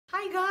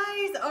Hi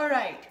guys!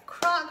 Alright,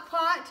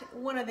 Crockpot,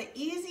 one of the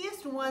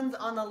easiest ones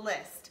on the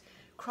list.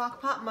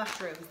 Crockpot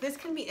mushrooms. This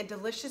can be a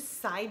delicious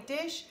side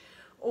dish,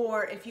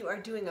 or if you are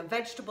doing a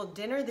vegetable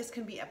dinner, this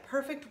can be a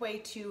perfect way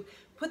to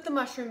put the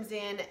mushrooms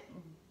in,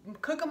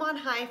 cook them on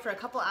high for a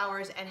couple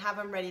hours, and have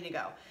them ready to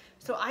go.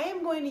 So I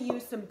am going to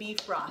use some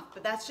beef broth,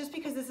 but that's just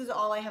because this is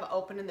all I have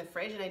open in the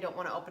fridge and I don't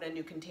want to open a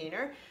new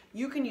container.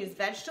 You can use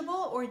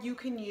vegetable or you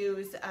can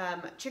use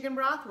chicken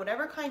broth,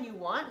 whatever kind you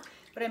want.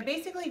 But I'm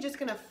basically just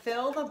going to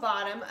fill the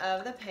bottom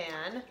of the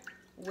pan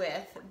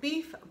with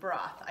beef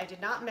broth. I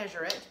did not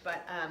measure it,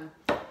 but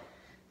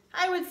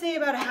I would say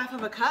about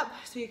 1/2 cup.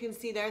 So you can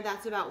see there,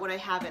 that's about what I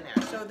have in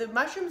there. So the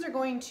mushrooms are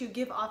going to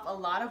give off a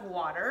lot of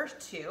water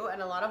too,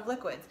 and a lot of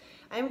liquids.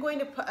 I'm going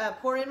to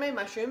pour in my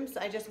mushrooms.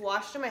 I just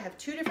washed them. I have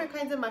 2 different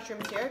kinds of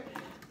mushrooms here.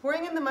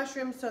 Pouring in the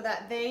mushrooms so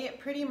that they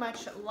pretty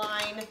much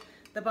line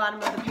the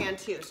bottom of the pan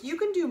too. So you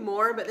can do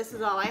more, but this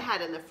is all I had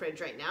in the fridge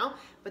right now.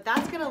 But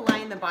that's gonna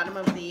line the bottom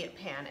of the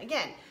pan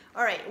again.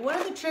 All right, one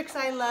of the tricks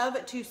I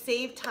love to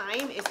save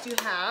time is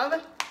to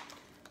have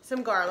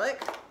some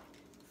garlic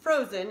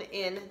frozen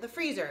in the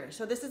freezer.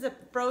 So this is a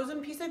frozen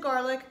piece of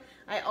garlic.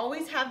 I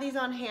always have these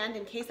on hand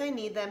in case I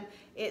need them.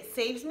 It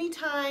saves me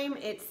time,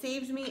 it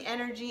saves me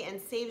energy,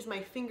 and saves my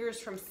fingers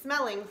from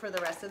smelling for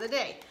the rest of the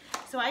day.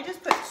 So I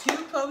just put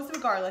 2 cloves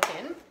of garlic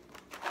in,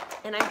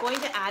 and I'm going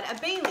to add a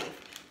bay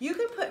leaf. You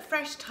can put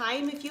fresh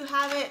thyme if you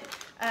have it.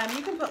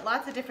 You can put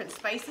lots of different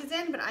spices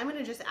in, but I'm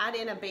gonna just add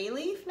in a bay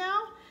leaf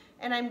now,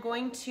 and I'm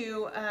going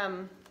to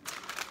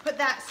put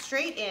that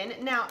straight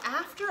in. Now,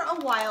 after a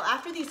while,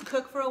 after these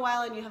cook for a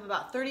while and you have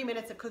about 30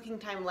 minutes of cooking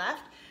time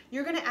left,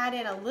 you're gonna add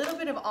in a little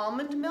bit of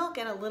almond milk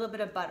and a little bit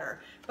of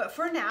butter. But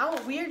for now,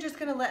 we are just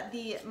gonna let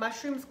the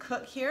mushrooms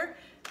cook here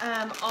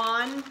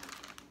on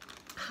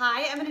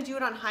high. I'm gonna do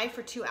it on high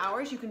for 2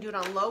 hours. You can do it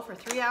on low for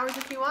 3 hours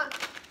if you want.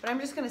 But I'm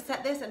just gonna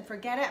set this and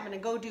forget it. I'm gonna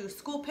go do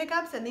school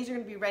pickups and these are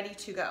gonna be ready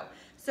to go.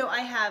 So I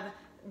have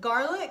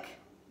garlic,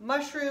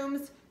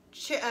 mushrooms,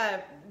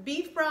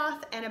 beef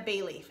broth, and a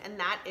bay leaf, and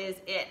that is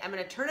it. I'm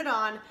gonna turn it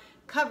on,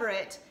 cover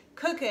it,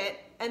 cook it,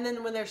 and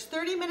then when there's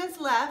 30 minutes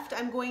left,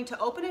 I'm going to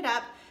open it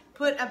up,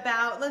 put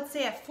about, let's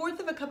say,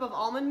 1/4 cup of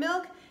almond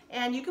milk,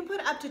 and you can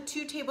put up to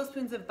 2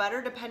 tablespoons of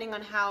butter depending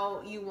on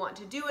how you want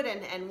to do it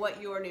and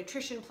what your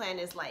nutrition plan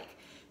is like.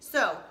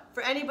 So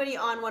for anybody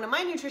on one of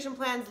my nutrition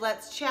plans,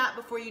 let's chat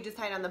before you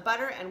decide on the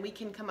butter and we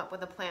can come up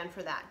with a plan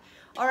for that.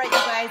 All right, you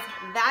guys,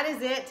 that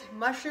is it.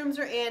 Mushrooms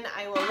are in.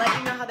 I will let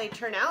you know how they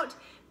turn out,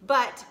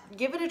 but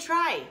give it a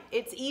try.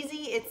 It's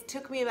easy. It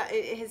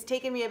has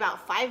taken me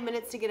about 5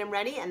 minutes to get them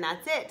ready, and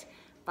that's it.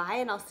 Bye,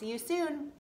 and I'll see you soon.